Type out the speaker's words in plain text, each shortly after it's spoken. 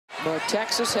But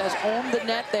Texas has owned the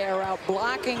net. They are out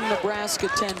blocking Nebraska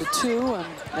 10-2. And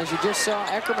as you just saw,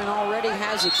 Eckerman already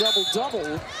has a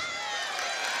double-double.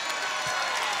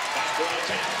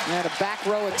 They had a back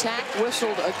row attack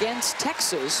whistled against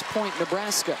Texas, point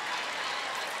Nebraska.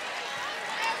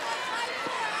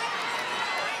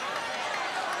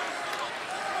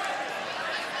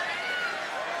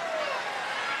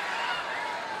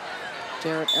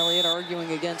 Jarrett Elliott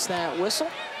arguing against that whistle.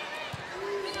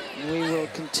 We will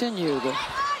continue the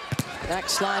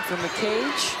backslide from the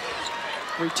cage.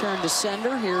 Return to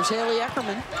sender. Here's Haley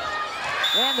Eckerman.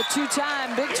 And the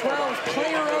two-time Big 12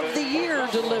 Player of the Year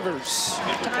delivers.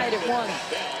 Tied at 1.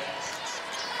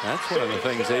 That's one of the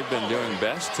things they've been doing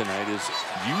best tonight, is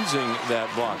using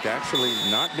that block. Actually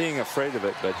not being afraid of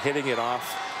it, but hitting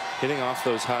off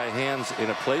those high hands in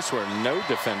a place where no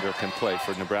defender can play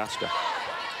for Nebraska.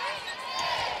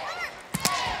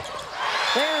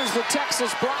 There's the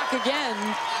Texas block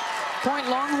again. Point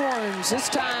Longhorns. This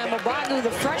time, Abagu,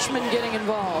 the freshman, getting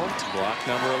involved. Block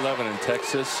number 11 in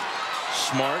Texas.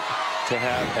 Smart to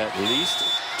have at least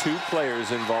 2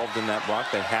 players involved in that block.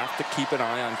 They have to keep an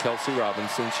eye on Kelsey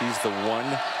Robinson. She's the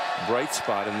one bright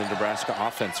spot in the Nebraska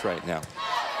offense right now.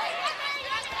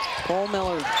 Cole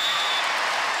Miller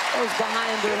goes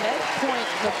behind her head. Point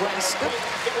Nebraska.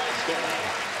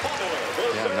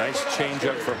 Yeah, nice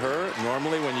changeup for her.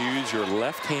 Normally when you use your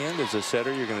left hand as a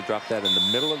setter, you're going to drop that in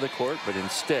the middle of the court, but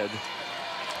instead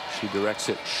she directs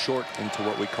it short into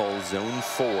what we call zone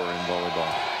 4 in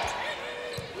volleyball.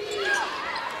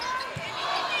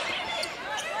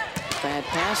 Bad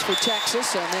pass for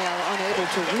Texas, and they are unable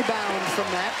to rebound from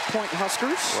that. Point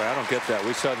Huskers. Well, I don't get that.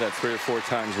 We saw that 3 or 4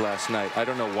 times last night. I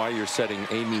don't know why you're setting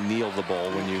Amy Neal the ball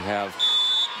when you have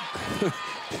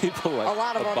people like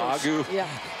Abagu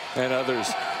and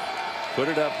others. Put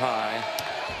it up high.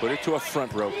 Put it to a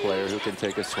front row player who can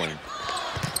take a swing.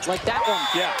 Like that one.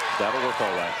 Yeah, that'll work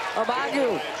all right.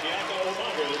 Abagu.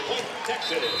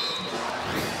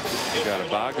 You got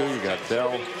Abagu, you got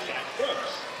Bell.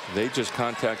 They just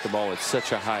contact the ball at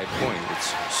such a high point.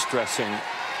 It's stressing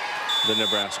the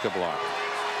Nebraska block.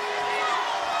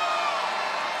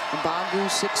 Abagu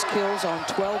 6 kills on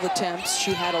 12 attempts.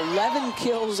 She had 11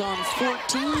 kills on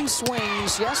 14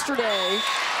 swings yesterday.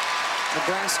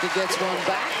 Nebraska gets one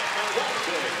back.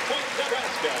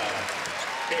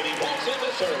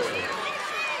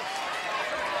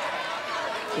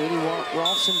 Katie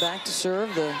Rolfson back to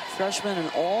serve, the freshman and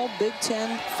all Big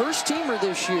Ten first teamer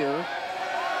this year,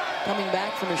 coming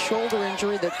back from a shoulder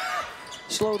injury that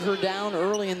slowed her down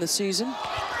early in the season.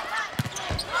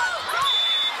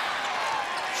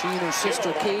 She and her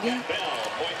sister Katie,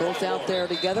 both out there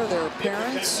together. Their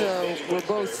parents were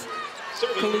both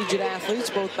collegiate athletes,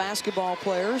 both basketball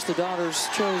players. The daughters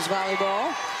chose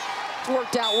volleyball. It's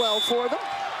worked out well for them.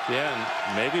 Yeah,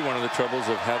 and maybe one of the troubles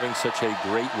of having such a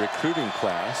great recruiting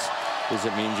class is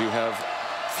it means you have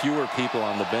fewer people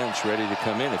on the bench ready to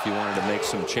come in if you wanted to make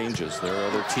some changes. There are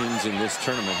other teams in this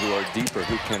tournament who are deeper,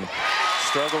 who can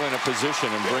struggle in a position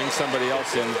and bring somebody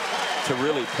else in to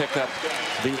really pick up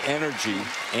the energy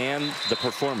and the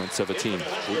performance of a team.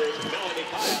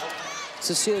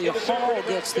 Cecilia Hall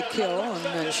gets the kill, and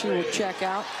then she will check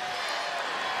out.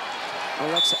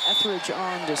 Alexa Etheridge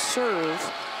on to serve,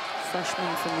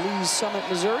 freshman from Lee's Summit,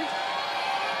 Missouri.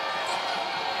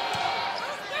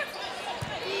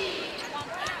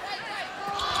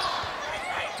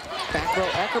 Back row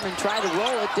Eckerman tried to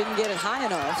roll it, didn't get it high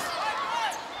enough.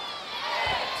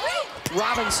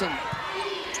 Robinson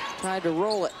tried to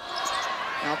roll it.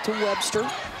 Out to Webster.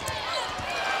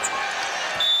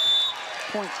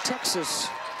 Point Texas.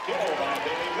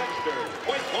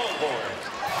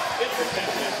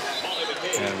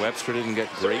 And Webster didn't get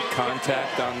great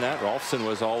contact on that. Rolfson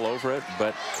was all over it,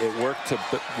 but it worked to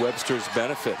Webster's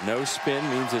benefit. No spin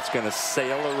means it's going to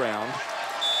sail around.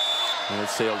 And it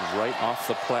sailed right off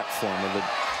the platform of the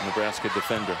Nebraska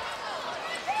defender.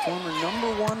 Former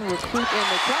 #1 recruit in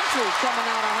the country coming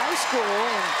out of high school.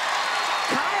 And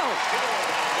Kyle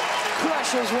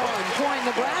crushes one. Point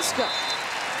Nebraska.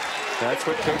 That's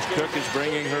what Coach Cook is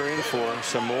bringing her in for.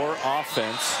 Some more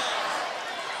offense.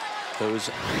 Those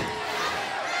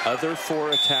other 4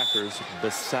 attackers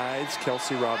besides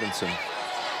Kelsey Robinson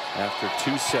after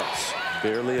 2 sets,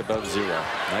 barely above 0.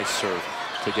 Nice serve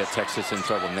to get Texas in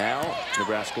trouble. Now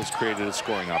Nebraska's created a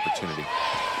scoring opportunity.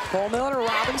 Cole Miller,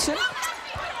 Robinson.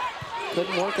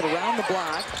 Couldn't work it around the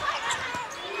block.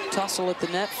 Tussle at the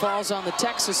net, falls on the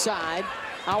Texas side.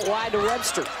 Out wide to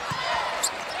Webster.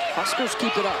 Huskers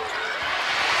keep it up.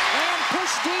 And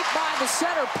pushed deep by the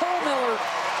setter, Cole Miller.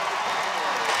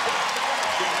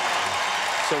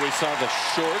 So we saw the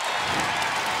short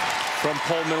from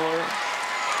Cole Miller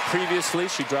previously.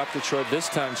 She dropped it short. This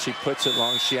time she puts it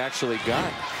long. She actually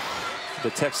got the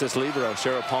Texas libero,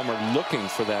 Sarah Palmer, looking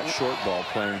for that short ball,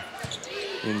 playing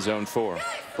in zone 4.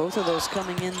 Both of those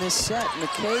coming in this set.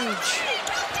 McCage.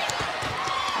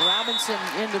 Robinson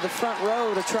into the front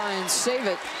row to try and save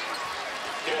it.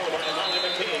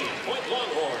 Point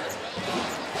Longhorn.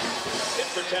 In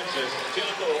for Texas,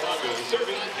 Gianco Obagu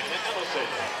serving, Anna Allison.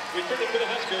 Returning for the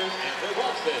Huskers, Amber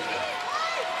Ralston.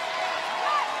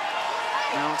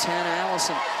 Now it's Hannah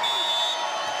Allison.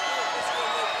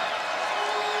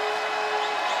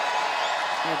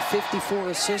 Had 54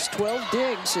 assists, 12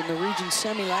 digs in the region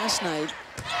semi last night.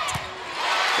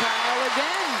 Kyle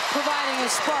again providing a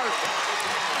spark.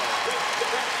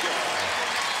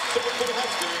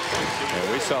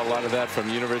 Yeah, we saw a lot of that from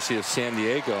University of San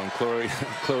Diego and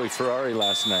Chloe Ferrari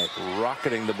last night,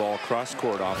 rocketing the ball cross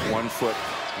court off 1 foot.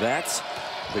 That's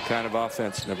the kind of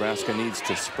offense Nebraska needs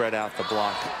to spread out the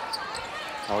block.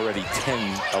 Already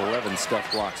 10, 11 stuff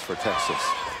blocks for Texas.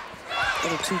 A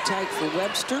little too tight for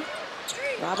Webster.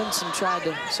 Robinson tried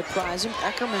to surprise him.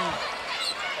 Eckerman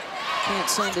can't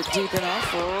send it deep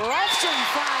enough. Ralston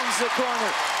finds the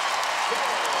corner.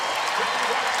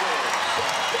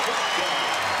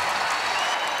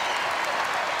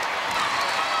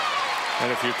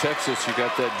 And if you're Texas, you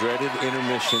got that dreaded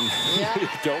intermission. Yeah. You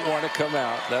don't want to come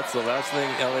out. That's the last thing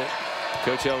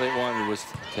Coach Elliott wanted, was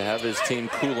to have his team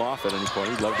cool off at any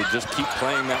point. He'd love to just keep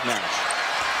playing that match.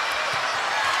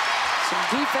 Some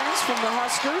defense from the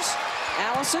Huskers.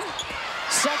 Allison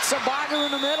sets Obagu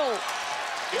in the middle.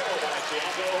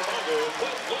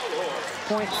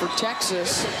 Point for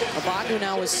Texas. Obagu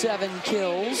now with 7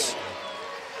 kills.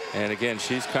 And again,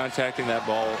 she's contacting that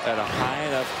ball at a high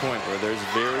enough point where there's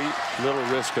very little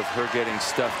risk of her getting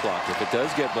stuff blocked. If it does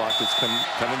get blocked, it's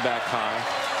coming back high.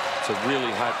 It's a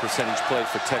really high percentage play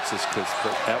for Texas, because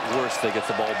at worst they get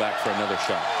the ball back for another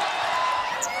shot.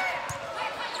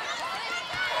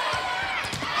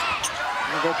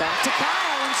 We'll go back to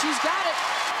Kyle, and she's got it.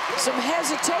 Some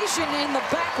hesitation in the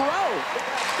back row.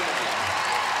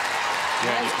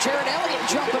 As Jared Elliott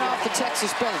jumping off the Texas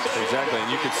bench. Exactly,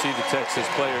 and you could see the Texas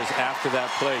players after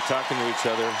that play talking to each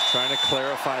other, trying to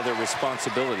clarify their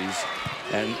responsibilities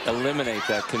and eliminate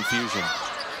that confusion.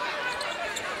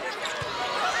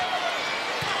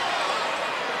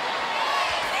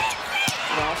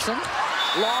 Ralston,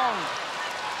 long.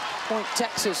 Point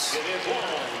Texas. It is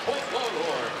long. Point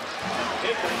Longhorn.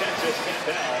 In for Texas, Kat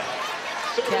Bell.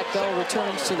 Kat Bell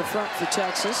returns to the front for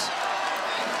Texas.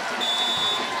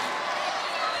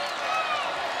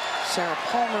 Sarah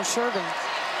Palmer serving.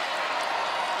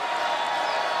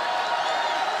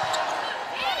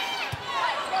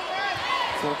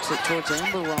 Forks it towards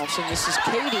Amber Ralston. This is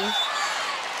Katie.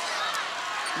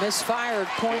 Misfired,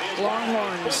 point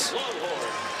Longhorns.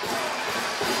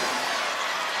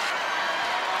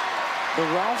 The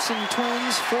Ralston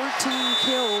twins, 14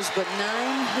 kills, but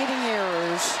 9 hitting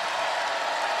errors.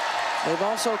 They've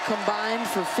also combined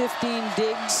for 15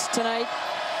 digs tonight.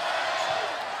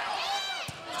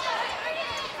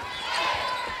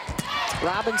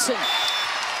 Robinson.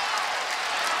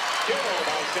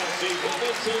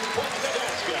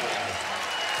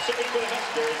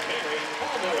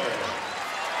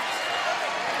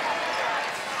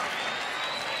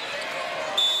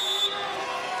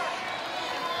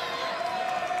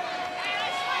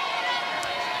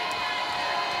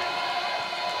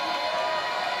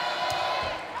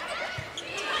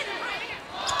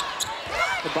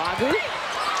 Obagu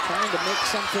trying to make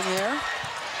something there.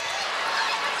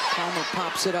 Palmer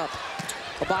pops it up.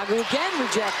 Obagu again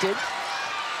rejected.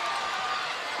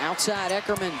 Outside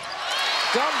Eckerman.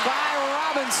 Dug by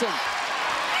Robinson.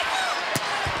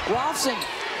 Ralston.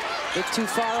 Bit too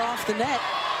far off the net.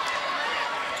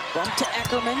 Bump to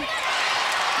Eckerman.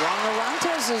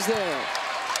 Ronalontes is there.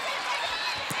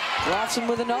 Ralston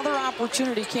with another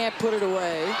opportunity, can't put it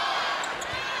away.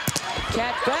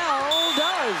 Kat Bell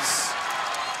does.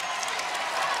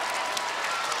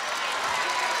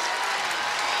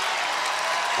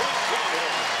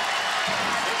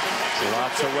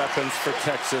 Lots of weapons for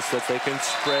Texas that they can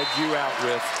spread you out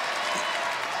with.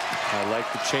 I like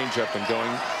the changeup and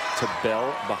going to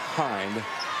Bell behind,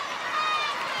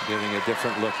 giving a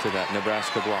different look to that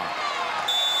Nebraska block.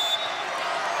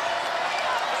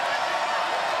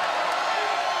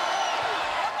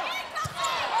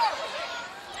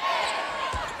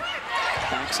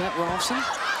 Backs at Ralston.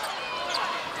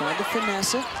 Tried to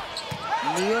finesse it.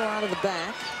 Neal out of the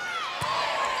back.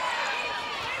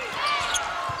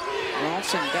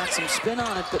 Ralston got some spin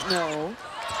on it, but no.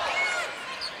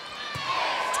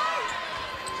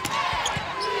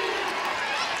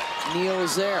 Neal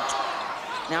is there.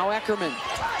 Now Eckerman.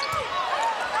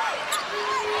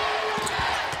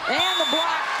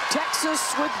 block.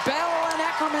 Texas with Bell and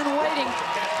Eckerman waiting.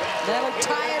 That'll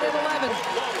tie it at 11.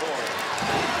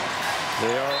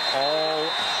 They are all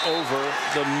over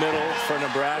the middle for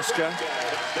Nebraska.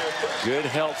 Good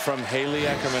help from Haley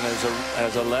Eckerman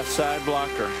as a left side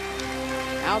blocker.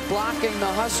 Out blocking the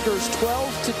Huskers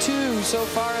 12-2 so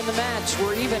far in the match.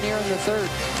 We're even here in the third.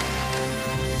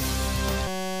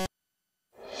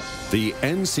 The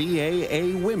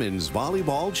NCAA Women's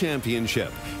Volleyball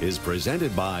Championship is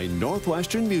presented by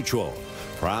Northwestern Mutual,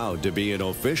 proud to be an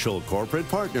official corporate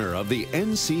partner of the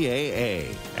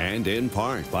NCAA, and in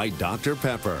part by Dr.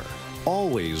 Pepper,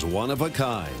 always one of a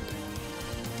kind.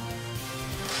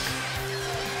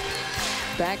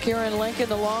 Back here in Lincoln,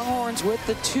 the Longhorns with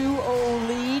the 2-0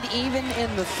 lead. Even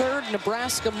in the third,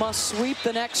 Nebraska must sweep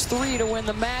the next 3 to win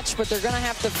the match, but they're going to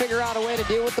have to figure out a way to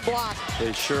deal with the block.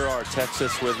 They sure are.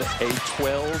 Texas with a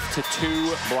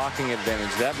 12-2 blocking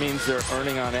advantage. That means they're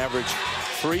earning on average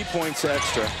 3 points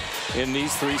extra in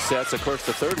these 3 sets. Of course,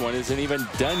 the third one isn't even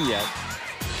done yet.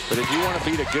 But if you want to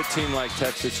beat a good team like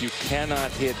Texas, you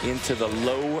cannot hit into the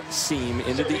low seam,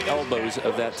 into the elbows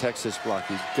of that Texas block.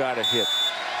 You've got to hit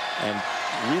and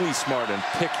really smart and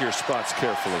pick your spots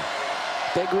carefully.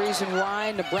 Big reason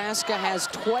why Nebraska has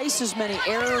twice as many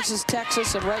errors as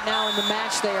Texas, and right now in the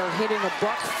match they are hitting a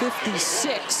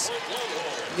 .56.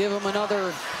 Give them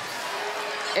another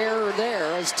error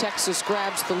there as Texas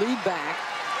grabs the lead back.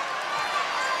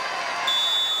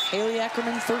 Haley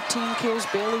Eckerman 13 kills,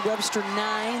 Bailey Webster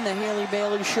 9. The Haley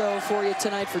Bailey show for you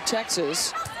tonight for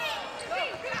Texas.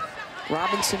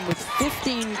 Robinson with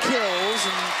 15 kills,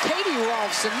 and Katie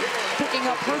Rolfson picking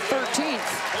up her 13th.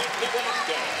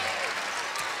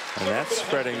 And that's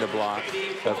spreading the block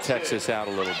of Texas out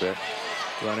a little bit,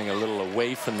 running a little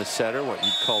away from the setter, what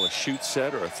you'd call a shoot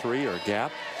set or a 3 or a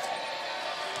gap.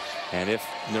 And if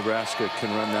Nebraska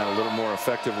can run that a little more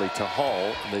effectively to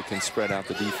Hall, they can spread out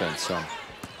the defense some.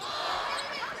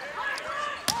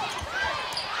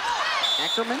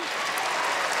 Eckerman.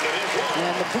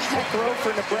 And the back row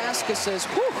for Nebraska says,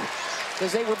 whew,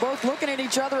 because they were both looking at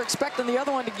each other, expecting the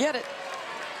other one to get it.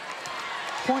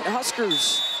 Point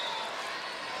Huskers.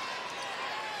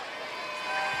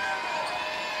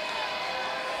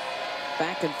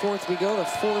 Back and forth we go, the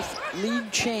 4th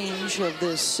lead change of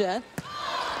this set.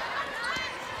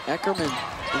 Eckerman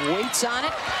waits on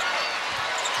it.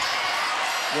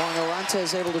 Juan Arante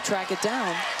is able to track it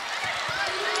down.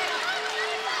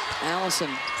 Allison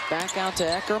back out to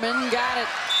Eckerman, got it.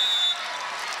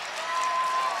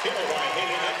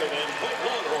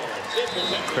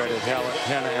 Credit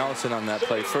Hannah Allison on that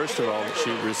play. First of all,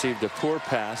 she received a poor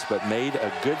pass, but made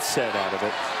a good set out of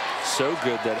it. So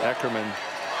good that Eckerman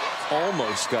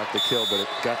almost got the kill, but it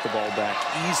got the ball back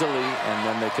easily, and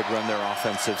then they could run their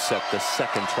offensive set the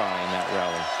second try in that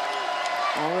rally.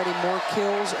 Already more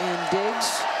kills and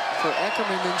digs for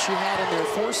Eckerman than she had in their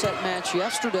 4-set match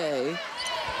yesterday.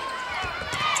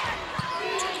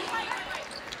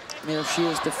 There she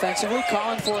is defensively,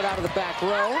 calling for it out of the back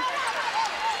row.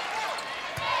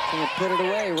 Gonna put it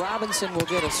away. Robinson will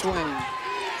get a swing.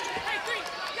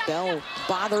 Bell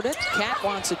bothered it. Cat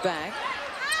wants it back.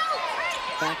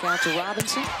 Back out to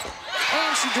Robinson.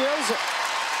 And she drills it.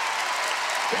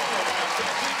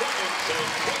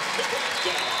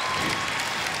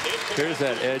 Here's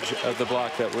that edge of the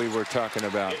block that we were talking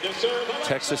about.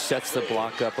 Texas sets the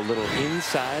block up a little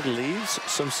inside, leaves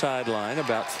some sideline,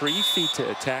 about 3 feet to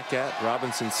attack at.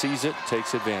 Robinson sees it,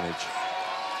 takes advantage.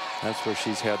 That's where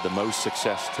she's had the most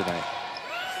success tonight.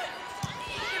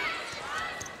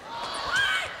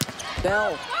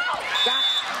 Bell got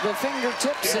the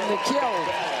fingertips and the kill.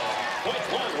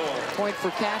 Point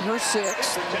for Cat, her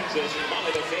 6th.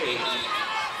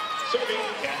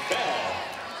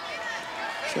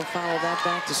 She'll follow that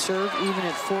back to serve, even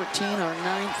at 14, our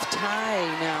 9th tie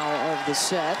now of the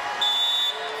set.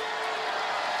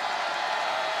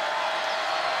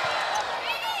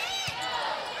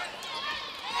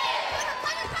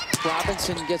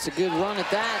 Robinson gets a good run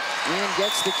at that and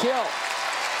gets the kill.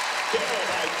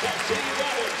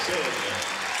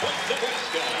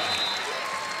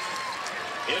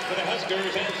 In for the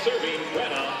Huskers and serving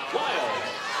Brenna Wiles.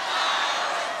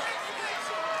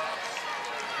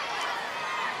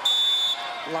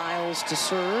 Lyles to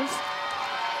serve.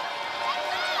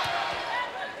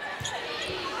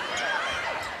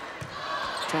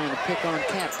 Trying to pick on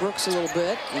Cat Brooks a little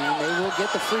bit, and they will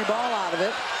get the free ball out of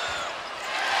it.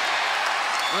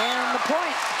 And the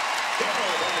point.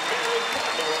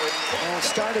 Well,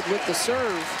 started with the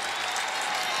serve.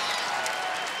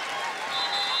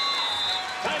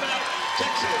 Timeout,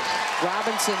 Texas.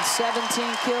 Robinson,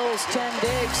 17 kills, 10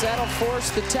 digs. That'll force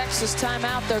the Texas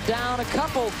timeout. They're down a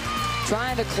couple.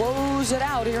 trying to close it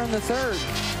out here in the third.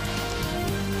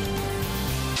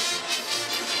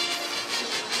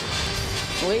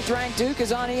 Well, 8th-ranked Duke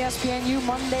is on ESPNU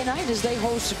Monday night as they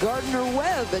host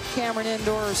Gardner-Webb at Cameron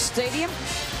Indoor Stadium.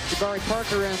 Jabari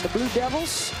Parker and the Blue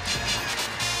Devils.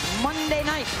 Monday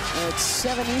night at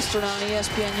 7 Eastern on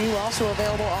ESPNU, also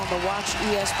available on the Watch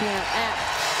ESPN app.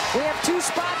 We have 2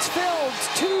 spots filled,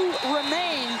 2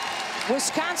 remain.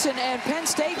 Wisconsin and Penn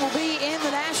State will be in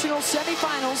the national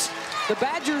semifinals. The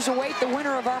Badgers await the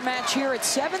winner of our match here at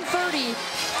 7:30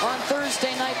 on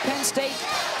Thursday night. Penn State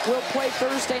will play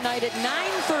Thursday night at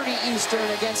 9:30 Eastern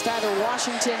against either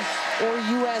Washington or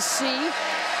USC.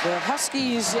 The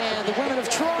Huskies and the women of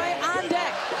Troy on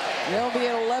deck. They'll be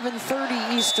at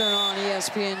 11:30 Eastern on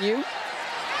ESPNU.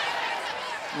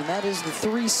 And that is the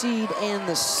 3 seed and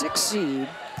the 6 seed.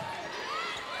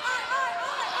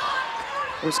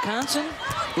 Wisconsin,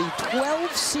 the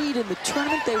 12 seed in the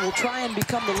tournament. They will try and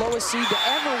become the lowest seed to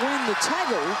ever win the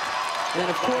title. And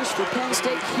of course, for Penn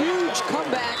State, huge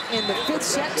comeback in the 5th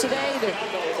set today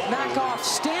to knock off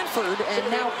Stanford. And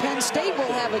now Penn State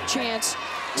will have a chance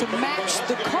to match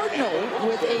the Cardinal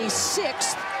with a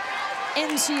 6th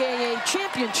NCAA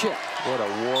championship. What a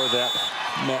war that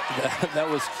meant.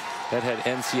 That had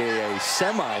NCAA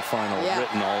semifinal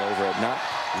written all over it, not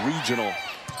regional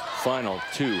final.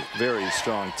 2 very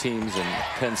strong teams, and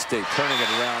Penn State turning it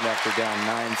around after down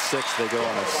 9-6. They go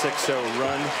on a 6-0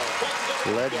 run,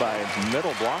 led by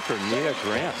middle blocker Nia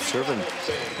Grant, serving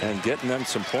and getting them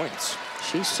some points.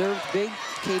 She served big.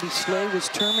 Katie Slay was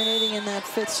terminating in that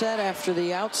 5th set after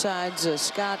the outsides.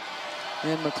 Scott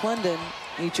and McClendon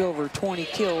each over 20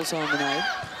 kills on the night.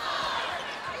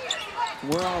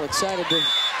 We're all excited to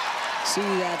see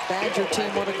that Badger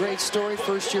team. What a great story.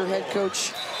 First-year head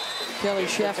coach Kelly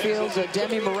Sheffield.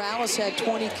 Demi Morales had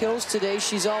 20 kills today.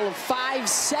 She's all of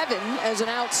 5'7" as an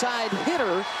outside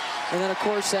hitter. And then, of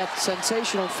course, that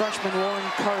sensational freshman Lauren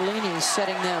Carlini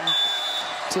setting them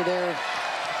to their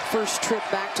first trip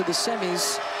back to the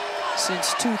semis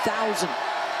since 2000.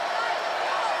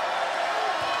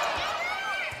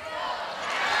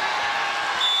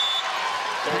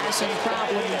 Passing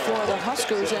problem for the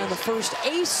Huskers, and the first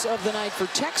ace of the night for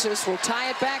Texas will tie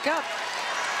it back up.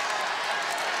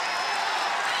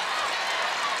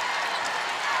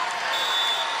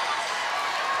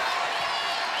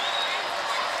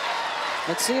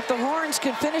 Let's see if the Horns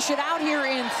can finish it out here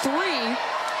in 3.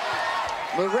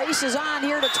 The race is on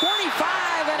here to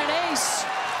 25 and an ace.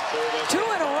 2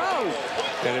 in a row.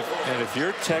 And if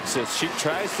you're Texas, she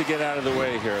tries to get out of the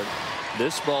way here.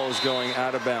 This ball is going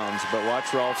out of bounds, but watch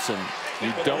Rolfson.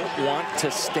 You don't want to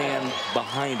stand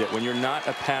behind it. When you're not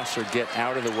a passer, get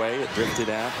out of the way. It drifted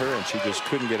at her, and she just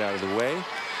couldn't get out of the way.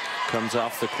 Comes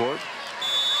off the court.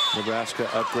 Nebraska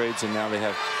upgrades, and now they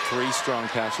have 3 strong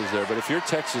passers there. But if you're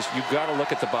Texas, you've got to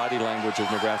look at the body language of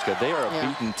Nebraska. They are a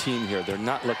beaten team here. They're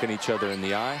not looking each other in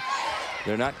the eye.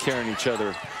 They're not carrying each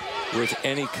other with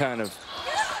any kind of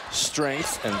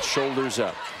strength, and shoulders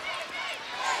up.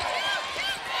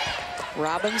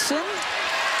 Robinson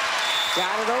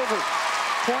got it over.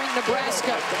 Point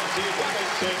Nebraska.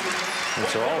 And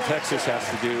so all Texas has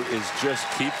to do is just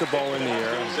keep the ball in the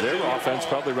air. Their offense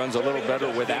probably runs a little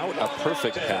better without a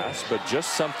perfect pass, but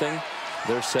just something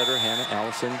their setter, Hannah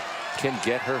Allison, can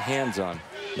get her hands on.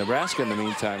 Nebraska, in the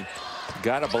meantime,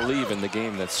 got to believe in the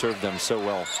game that served them so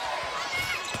well.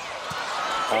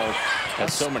 All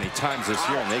so many times this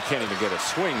year, and they can't even get a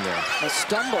swing there. A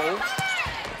stumble.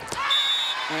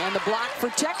 And the block for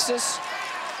Texas.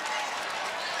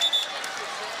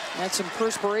 Had some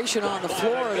perspiration on the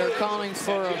floor. They're calling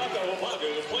for a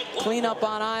cleanup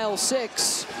on aisle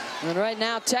 6. And right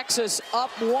now, Texas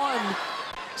up 1.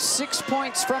 6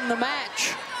 points from the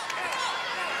match.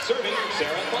 Serving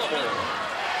Sarah Palmer.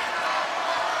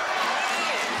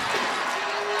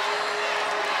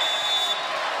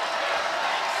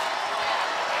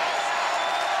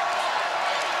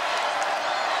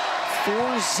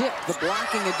 Zip the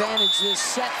blocking advantage this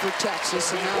set for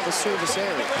Texas, and now the service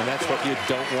area. And that's what you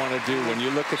don't want to do when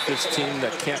you look at this team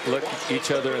that can't look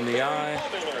each other in the eye,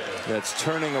 that's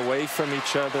turning away from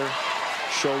each other,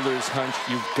 shoulders hunched.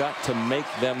 You've got to make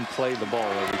them play the ball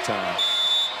every time.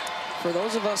 For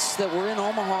those of us that were in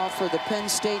Omaha for the Penn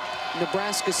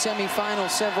State-Nebraska semifinal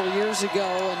several years ago,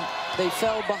 and they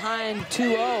fell behind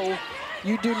 2-0,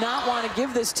 you do not want to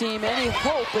give this team any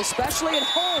hope, especially at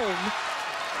home,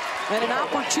 and an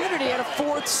opportunity at a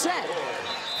 4th set.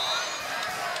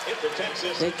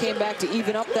 They came back to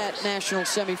even up that national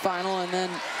semifinal, and then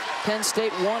Penn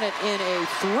State won it in a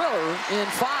thriller in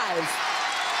 5.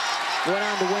 went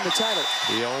on to win the title.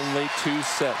 The only 2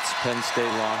 sets Penn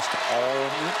State lost all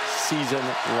season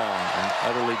long. An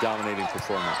utterly dominating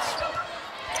performance.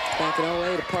 Back in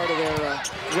 08, a part of their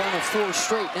run of 4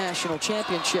 straight national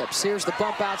championships. Here's the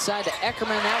bump outside to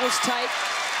Eckerman. That was tight.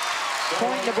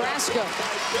 Point Nebraska.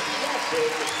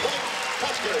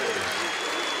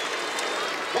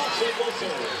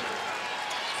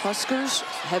 Huskers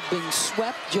have been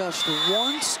swept just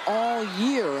once all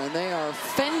year, and they are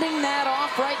fending that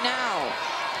off right now.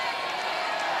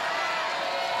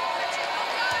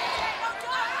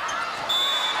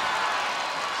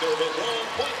 Serving long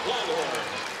point Longhorn.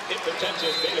 In for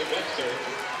Texas, Bailey Webster.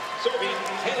 Serving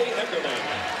Haley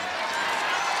Eckerman.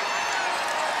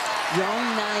 Young,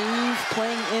 naive,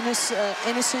 playing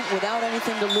innocent without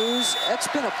anything to lose. That's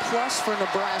been a plus for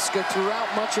Nebraska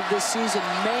throughout much of this season.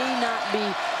 May not be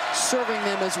serving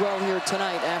them as well here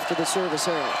tonight after the service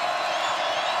error.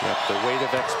 Yep, the weight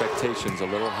of expectations a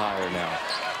little higher now.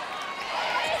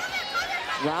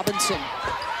 Robinson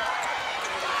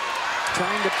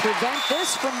trying to prevent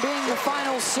this from being the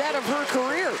final set of her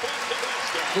career.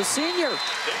 The senior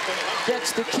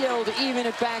gets the kill to even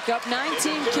it back up.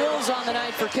 19 kills on the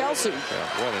night for Kelsey.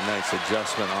 Yeah, what a nice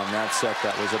adjustment on that set.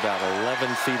 That was about 11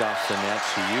 feet off the net.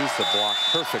 She used the block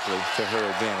perfectly to her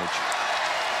advantage.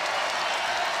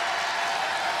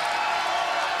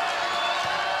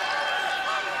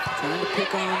 Trying to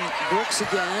pick on Brooks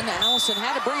again. Allison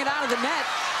had to bring it out of the net.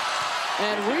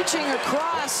 And reaching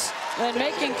across and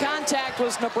making contact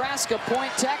was Nebraska.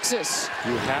 Point Texas.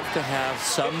 You have to have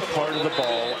some part of the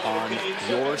ball on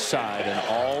your side, and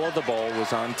all of the ball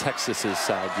was on Texas's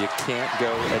side. You can't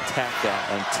go attack that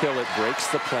until it breaks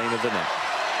the plane of the net.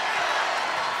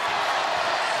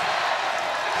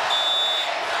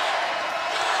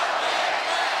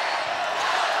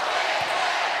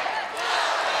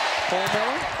 Paul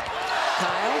Miller.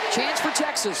 Kyle. Chance for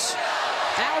Texas.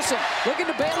 Allison looking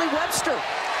to Bailey Webster.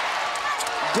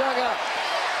 Dug up.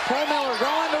 Paul Miller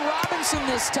going to Robinson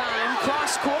this time.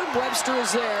 Cross court. Webster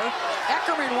is there.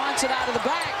 Eckerman wants it out of the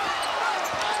back.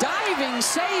 Diving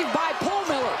save by Paul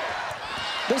Miller.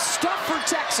 The stuff for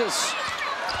Texas.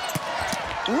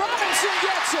 Robinson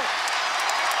gets it.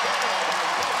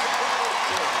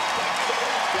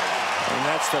 And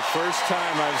that's the first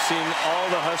time I've seen all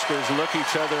the Huskers look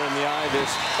each other in the eye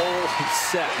this whole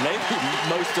set, maybe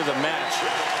most of the match.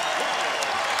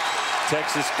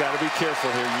 Texas got to be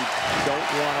careful here. You don't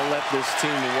want to let this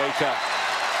team wake up.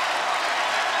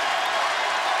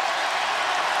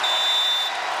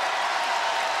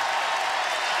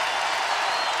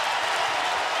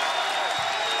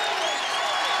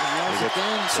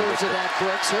 Again, serves it at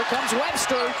Brooks. Here comes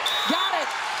Webster. Got it.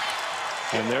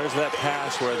 And there's that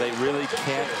pass where they really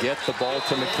can't get the ball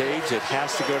to McCage. It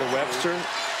has to go to Webster.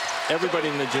 Everybody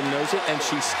in the gym knows it, and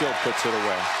she still puts it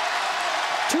away.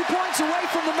 2 points away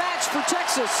from the match for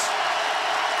Texas.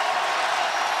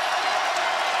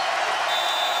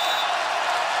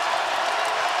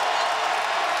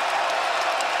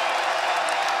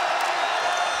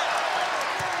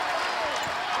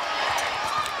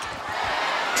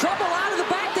 Trouble out of the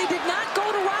back. They did not go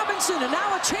to Robinson, and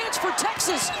now a chance for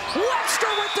Texas.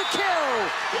 Webster with the kill.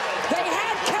 They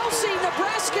had Kelsey.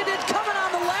 Nebraska did coming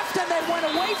on the left, and they went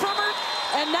away from her.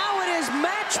 And now it is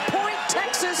match point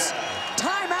Texas.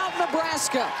 Timeout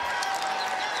Nebraska.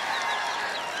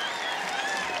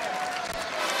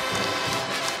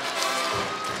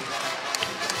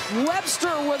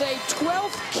 Webster with a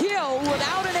 12th kill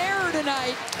without an error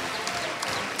tonight.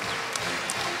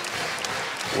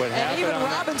 And even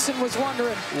Robinson was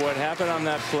wondering. What happened on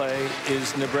that play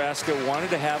is Nebraska wanted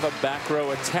to have a back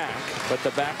row attack, but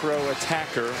the back row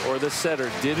attacker or the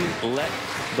setter didn't let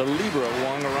the libero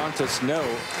Juan Orantes know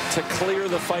to clear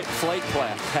the flight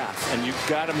path, and you've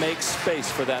got to make space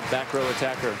for that back row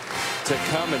attacker to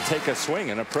come and take a swing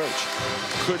and approach.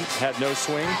 Had no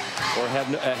swing or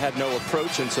had no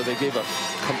approach, and so they gave a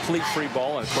complete free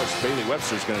ball, and of course Bailey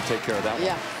Webster's going to take care of that one.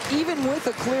 Yeah, even with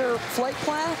a clear flight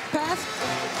path,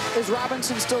 is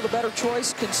Robinson still the better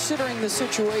choice considering the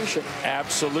situation?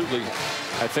 Absolutely.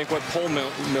 I think what Paul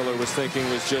Miller was thinking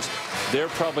was just, they're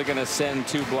probably going to send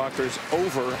 2 blockers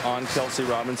over on Kelsey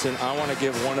Robinson. I want to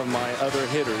give one of my other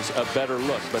hitters a better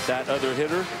look, but that other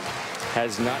hitter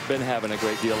has not been having a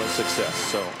great deal of success.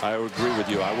 So I agree with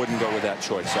you. I wouldn't go with that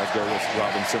choice. I'd go with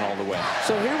Robinson all the way.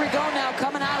 So here we go now.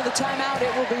 Coming out of the timeout,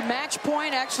 it will be match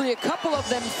point. Actually, a couple of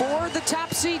them for the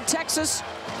top seed Texas,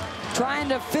 trying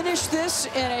to finish this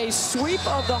in a sweep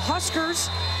of the Huskers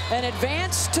and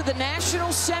advance to the national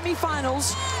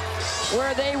semifinals,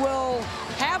 where they will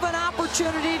have an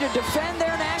opportunity to defend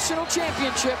their national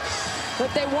championship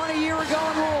that they won a year ago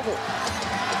in Louisville.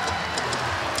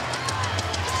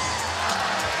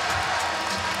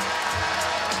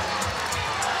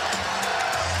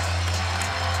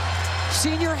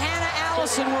 Senior Hannah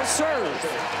Allison will serve.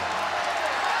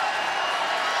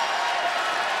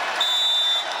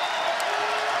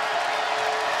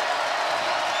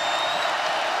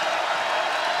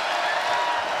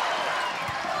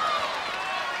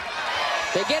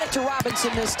 They get it to Robinson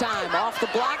this time. Off the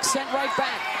block, sent right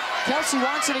back. Kelsey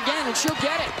wants it again, and she'll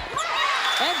get it.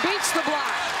 And beats the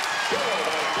block.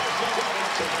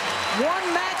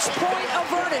 One match point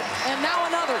averted, and now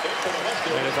another.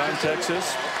 And if I'm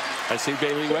Texas, I see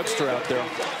Bailey Webster out there.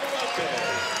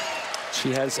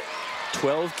 She has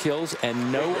 12 kills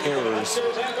and no errors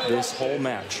this whole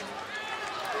match.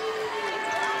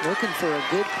 Looking for a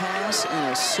good pass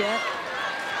and a set.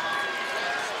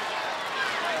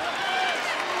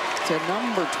 To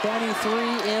number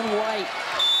 23 in white.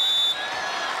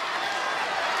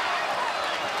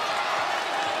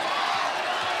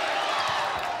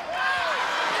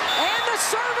 And the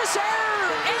service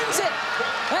error ends it.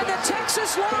 And the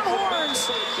Texas Longhorns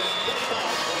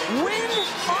win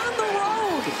on the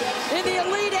road in the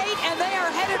Elite Eight, and they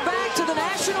are headed back to the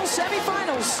national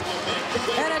semifinals.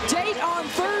 And a date on